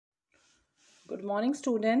Good morning,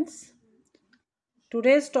 students.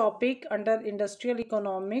 Today's topic under industrial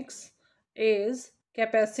economics is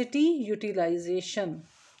capacity utilization.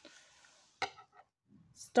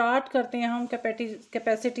 Start करते हैं हम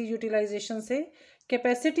capacity utilization से.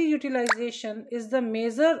 Capacity utilization is the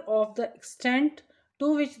measure of the extent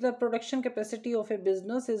to which the production capacity of a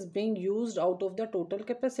business is being used out of the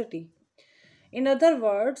total capacity. In other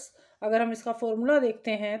words, अगर हम इसका formula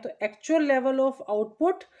देखते हैं तो actual level of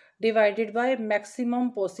output divided by maximum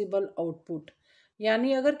possible output.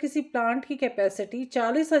 यानी अगर किसी plant की कैपेसिटी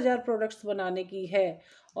 40,000 प्रोडक्ट्स बनाने की है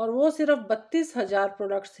और वो सिर्फ 32,000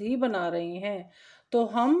 प्रोडक्ट्स ही बना रहे हैं तो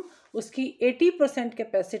हम उसकी 80%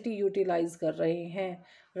 कैपेसिटी यूटिलाइज कर रहे हैं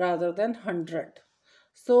रादर देन 100.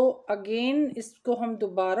 सो अगेन इसको हम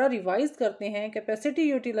दोबारा रिवाइज करते हैं. Capacity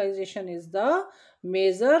utilisation is the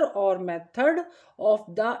major और method of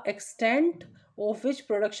the extent of which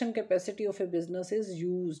production capacity of A business is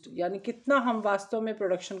used. यानी कितना हम वास्तव में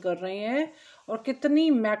प्रोडक्शन कर रहे हैं और कितनी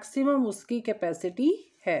मैक्सिमम उसकी कैपेसिटी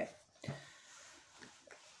है.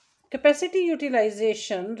 Capacity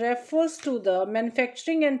utilization refers to the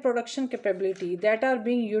manufacturing and production capability that are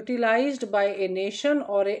being utilized by a nation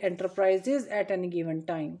or a enterprises at any given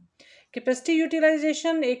time. Capacity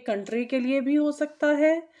utilization एक country के लिए भी हो सकता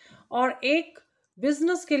है और एक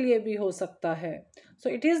business के लिए भी हो सकता है.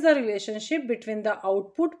 So it is the relationship between the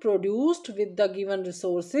output produced with the given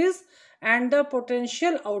resources and the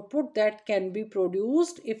potential output that can be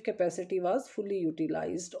produced if capacity was fully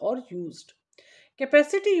utilized or used.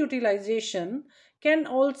 Capacity utilization can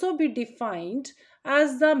also be defined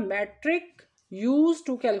as the metric used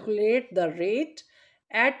to calculate the rate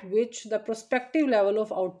at which the prospective level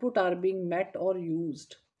of output are being met or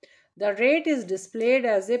used. The rate is displayed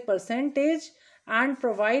as a percentage and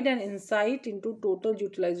provide an insight into total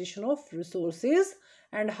utilization of resources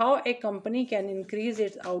and how a company can increase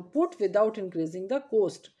its output without increasing the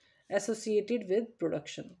cost associated with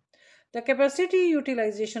production. The capacity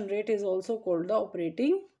utilization rate is also called the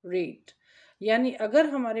operating rate. यानी अगर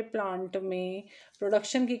हमारे plant में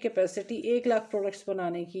production की capacity 1 lakh products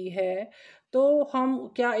बनाने की है तो हम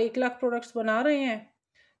क्या 1 लाख प्रोडक्ट्स बना रहे हैं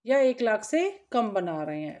या 1 लाख से कम बना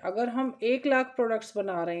रहे हैं. अगर हम 1 लाख प्रोडक्ट्स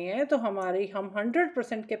बना रहे हैं तो हम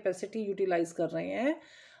 100% कैपेसिटी यूटिलाइज कर रहे हैं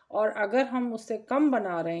और अगर हम उससे कम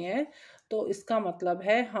बना रहे हैं तो इसका मतलब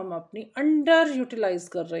है हम अपनी अंडर यूटिलाइज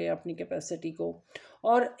कर रहे हैं अपनी कैपेसिटी को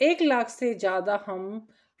और 1 लाख से ज़्यादा हम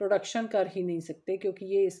प्रोडक्शन कर ही नहीं सकते क्योंकि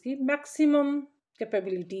ये इसकी मैक्सिमम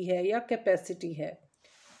कैपेबिलिटी है या कैपेसिटी है.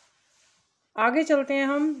 आगे चलते हैं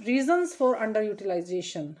हम. Reasons for under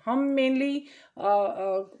utilisation. हम मेनली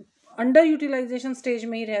अंडर यूटिलाइजेशन स्टेज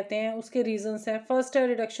में ही रहते हैं. उसके रीजंस हैं. फर्स्ट है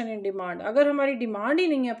रिडक्शन इन डिमांड. अगर हमारी डिमांड ही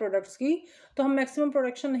नहीं है प्रोडक्ट्स की तो हम मैक्सिमम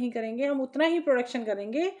प्रोडक्शन नहीं करेंगे, हम उतना ही प्रोडक्शन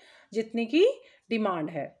करेंगे जितनी की डिमांड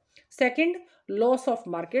है. Second, loss of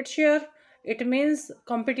market share. It means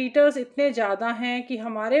competitors इतने ज़्यादा हैं कि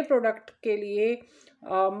हमारे प्रोडक्ट के लिए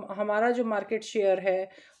हमारा जो मार्केट शेयर है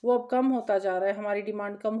वो अब कम होता जा रहा है, हमारी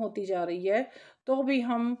डिमांड कम होती जा रही है तो भी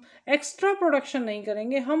हम एक्स्ट्रा प्रोडक्शन नहीं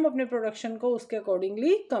करेंगे, हम अपने प्रोडक्शन को उसके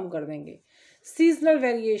अकॉर्डिंगली कम कर देंगे. Seasonal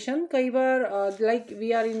variation. कई बार like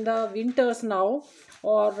we are in the winters now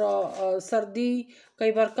और सर्दी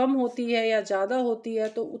कई बार कम होती है या ज़्यादा होती है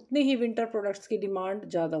तो उतनी ही विंटर प्रोडक्ट्स की डिमांड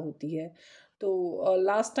ज़्यादा होती है. तो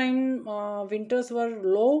लास्ट टाइम विंटर्स वर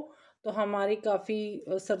लो तो हमारी काफ़ी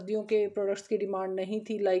सर्दियों के प्रोडक्ट्स की डिमांड नहीं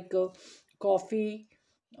थी like coffee,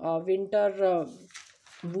 winter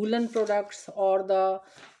woollen products और the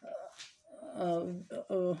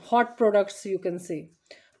hot products you can say.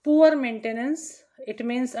 Poor maintenance. It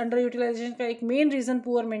means under utilisation का एक मेन रीज़न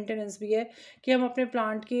पुअर मेंटेनेंस भी है कि हम अपने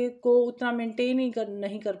प्लांट के को उतना मेंटेन ही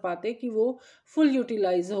नहीं कर पाते कि वो फुल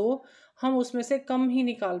यूटिलाइज हो, हम उसमें से कम ही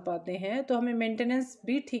निकाल पाते हैं तो हमें मेंटेनेंस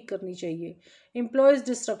भी ठीक करनी चाहिए. Employees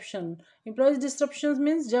disruption. Employees disruption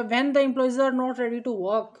means जब when the employees are not ready to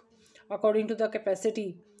work according to the capacity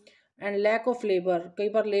and lack of labour. कई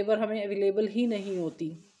बार लेबर हमें अवेलेबल ही नहीं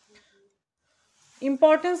होती.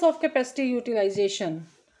 Importance of capacity utilisation.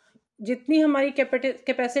 जितनी हमारी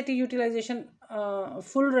कैपेसिटी यूटिलाइजेशन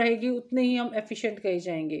फुल रहेगी उतने ही हम एफिशिएंट कहे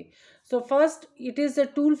जाएंगे. So first, it is a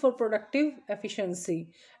tool for productive efficiency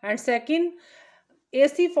and second,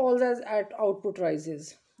 AC false as eight output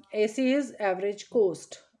rises. AC is average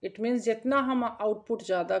coast. It means जितना हम output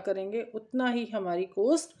ज़्यादा करेंगे उतना ही हमारी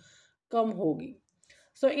कोस्ट कम होगी.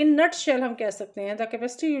 सो इन नटशेल हम कह सकते हैं the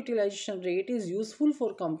capacity utilisation rate is useful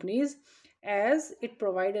for companies as it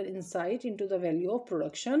provides an insight into the value of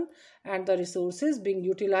production and the resources being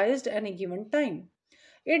utilized at any given time.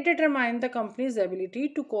 It determines the company's ability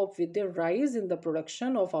to cope with the rise in the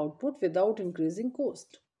production of output without increasing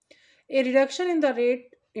cost. A reduction in the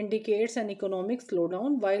rate indicates an economic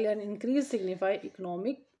slowdown while an increase signifies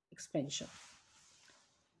economic expansion.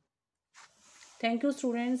 Thank you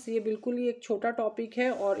students, ये बिल्कुल ही एक छोटा topic है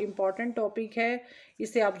और important topic है,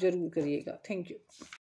 इसे आप ज़रूर करिएगा। Thank you.